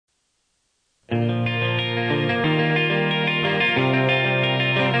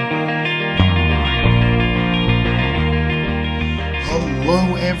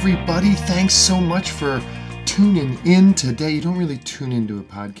everybody. Thanks so much for tuning in today. You don't really tune into a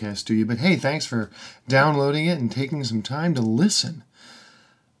podcast, do you? But hey, thanks for downloading it and taking some time to listen.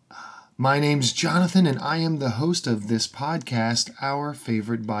 My name's Jonathan, and I am the host of this podcast, Our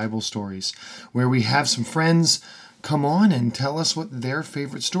Favorite Bible Stories, where we have some friends come on and tell us what their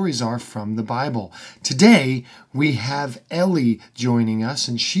favorite stories are from the Bible. Today, we have Elle joining us,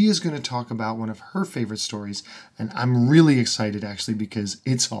 and she is going to talk about one of her favorite stories, and I'm really excited, actually, because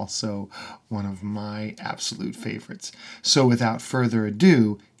it's also one of my absolute favorites. So without further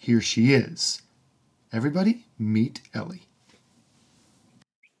ado, here she is. Everybody, meet Elle.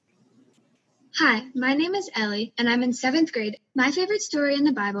 Hi, my name is Elle, and I'm in 7th grade. My favorite story in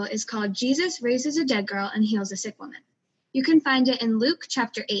the Bible is called Jesus Raises a Dead Girl and Heals a Sick Woman. You can find it in Luke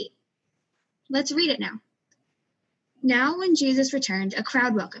chapter 8. Let's read it now. Now when Jesus returned, a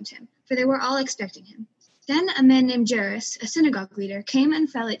crowd welcomed him, for they were all expecting him. Then a man named Jairus, a synagogue leader, came and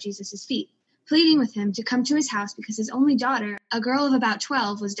fell at Jesus' feet, pleading with him to come to his house because his only daughter, a girl of about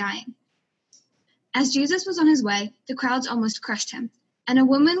 12, was dying. As Jesus was on his way, the crowds almost crushed him. And a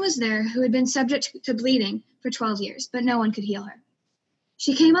woman was there who had been subject to bleeding for 12 years, but no one could heal her.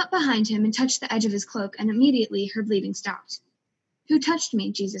 She came up behind him and touched the edge of his cloak, and immediately her bleeding stopped. "Who touched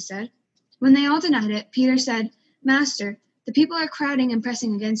me?" Jesus said. When they all denied it, Peter said, "Master, the people are crowding and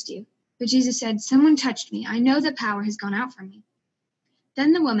pressing against you." But Jesus said, "Someone touched me. I know that power has gone out from me."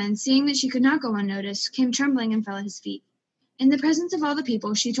 Then the woman, seeing that she could not go unnoticed, came trembling and fell at his feet. In the presence of all the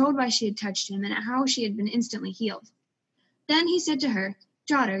people, she told why she had touched him and how she had been instantly healed. Then he said to her,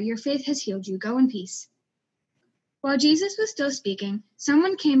 "Daughter, your faith has healed you. Go in peace." While Jesus was still speaking,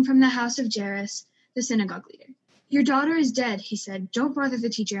 someone came from the house of Jairus, the synagogue leader. "Your daughter is dead," he said. "Don't bother the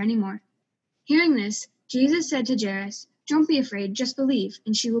teacher anymore." Hearing this, Jesus said to Jairus, "Don't be afraid, just believe,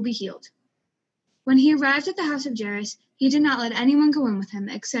 and she will be healed." When he arrived at the house of Jairus, he did not let anyone go in with him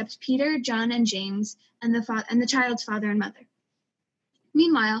except Peter, John, and James, and the child's father and mother.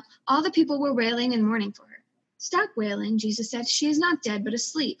 Meanwhile, all the people were wailing and mourning for her. "Stop wailing," Jesus said. "She is not dead, but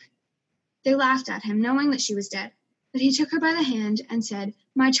asleep." They laughed at him, knowing that she was dead. But he took her by the hand and said,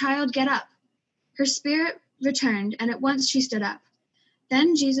 "My child, get up." Her spirit returned, and at once she stood up.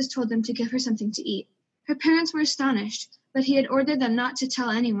 Then Jesus told them to give her something to eat. Her parents were astonished, but he had ordered them not to tell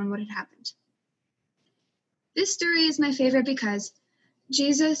anyone what had happened. This story is my favorite because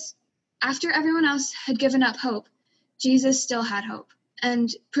Jesus, after everyone else had given up hope, Jesus still had hope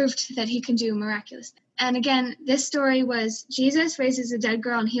and proved that he can do miraculous things. And again, this story was Jesus raises a dead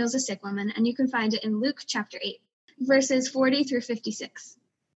girl and heals a sick woman, and you can find it in Luke chapter 8, verses 40 through 56.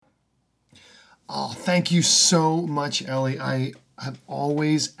 Oh, thank you so much, Elle. I have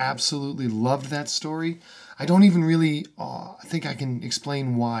always absolutely loved that story. I don't even really think I can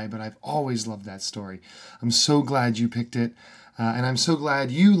explain why, but I've always loved that story. I'm so glad you picked it, and I'm so glad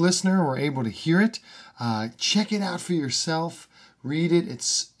you, listener, were able to hear it. Check it out for yourself. Read it.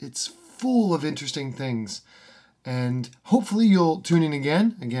 It's full of interesting things. And hopefully you'll tune in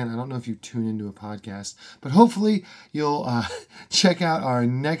again. Again, I don't know if you tune into a podcast, but hopefully you'll check out our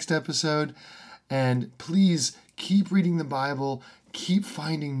next episode. And please keep reading the Bible. Keep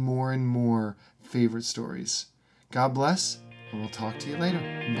finding more and more favorite stories. God bless, and we'll talk to you later.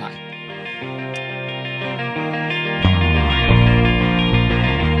 Bye.